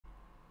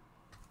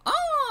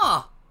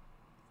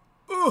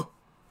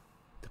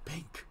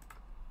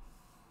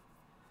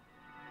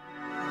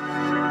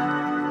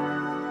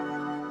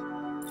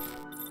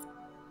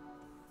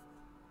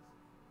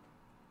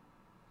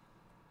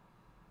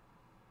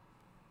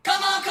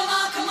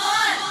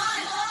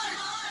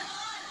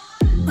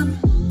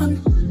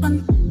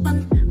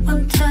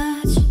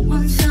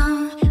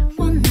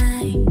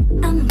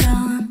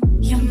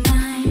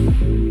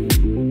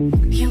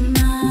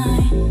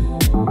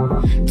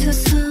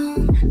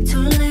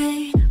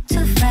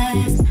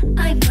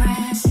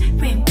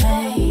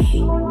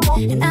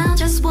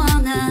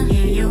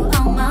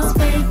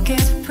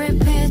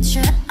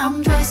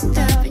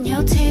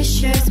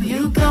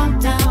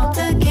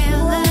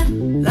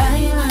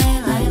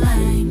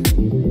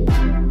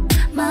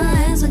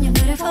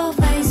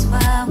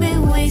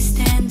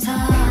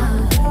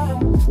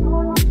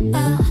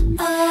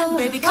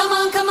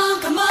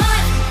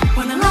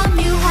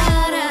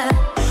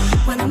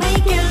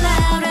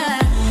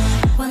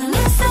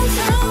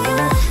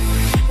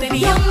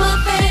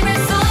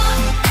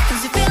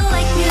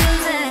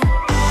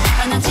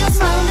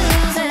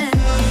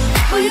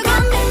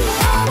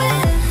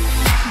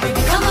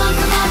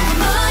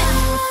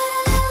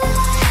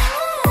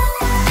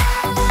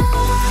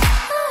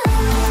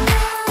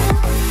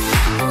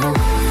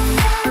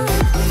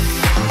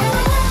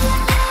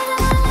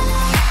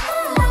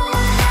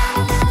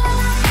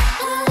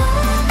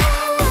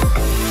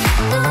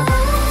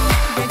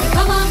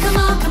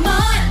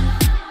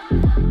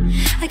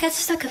get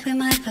stuck up in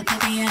my head, but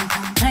baby, I'm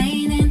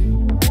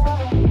complaining.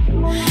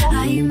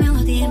 Are you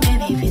melody and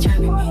baby, if you're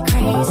driving me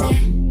crazy?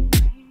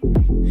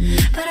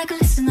 But I can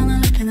listen on a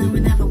loop and I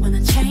would never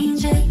wanna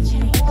change it.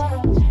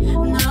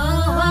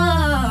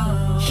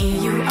 No,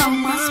 here you are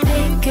my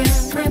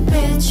speakers, great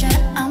picture.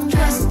 I'm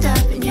dressed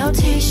up in your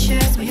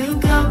t-shirts, but you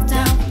go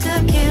down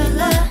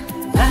tequila.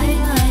 Lie.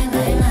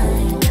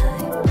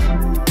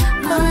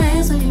 My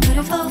hands on your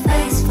beautiful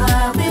face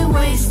while we're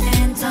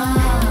wasting time.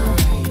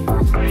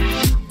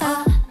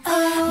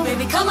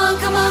 Baby, come on.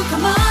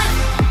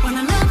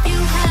 Wanna love you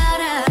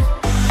harder,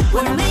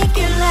 wanna make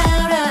it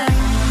louder,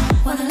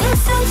 wanna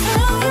listen to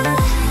you.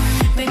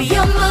 Baby,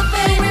 you're my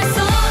favorite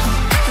song,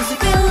 'cause you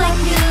feel like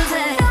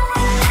music,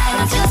 and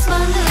I just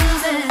wanna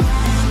lose it.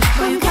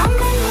 When you got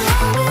me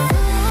moving,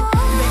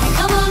 baby,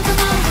 come on.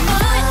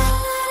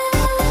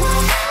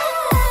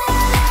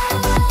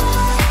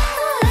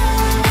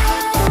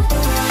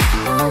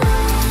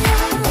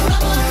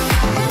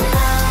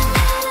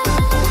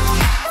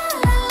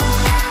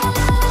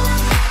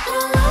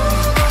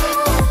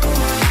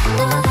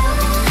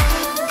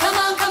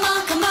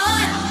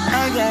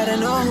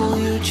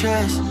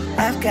 Trust,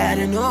 I've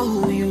gotta know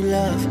who you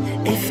love.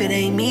 If it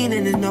ain't me,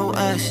 then there's no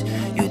us.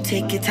 You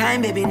take your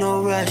time, baby,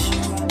 no rush.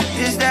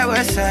 It's that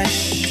west side.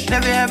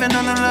 Never having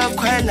known a love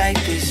quite like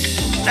this.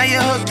 Now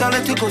you're hooked, all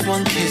it took was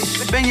one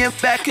kiss. Bend your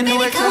back and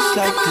do it just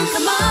like this.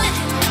 Come on,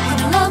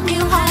 wanna love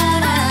you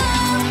harder,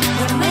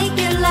 wanna make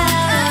it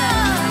louder,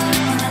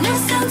 wanna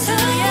listen to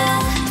you.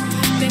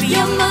 Baby,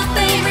 you're my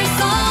favorite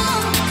song,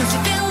 'cause you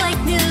feel like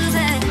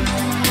music,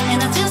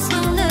 and I just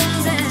wanna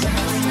lose it.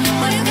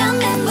 When you got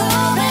me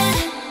moving,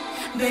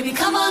 baby,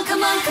 come on.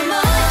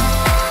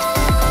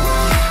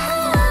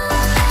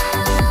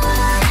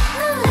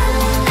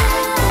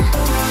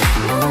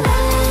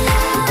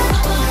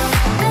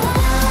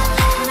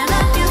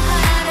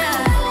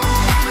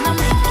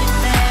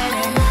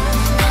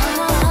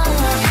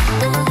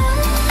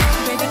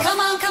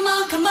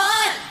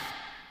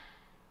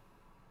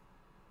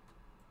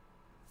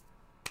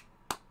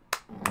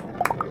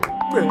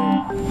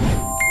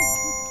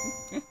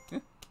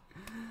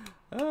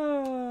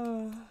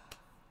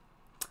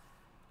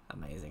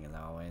 Amazing as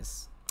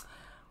always.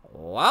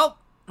 Well,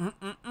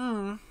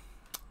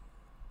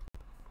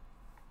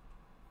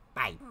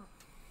 bye.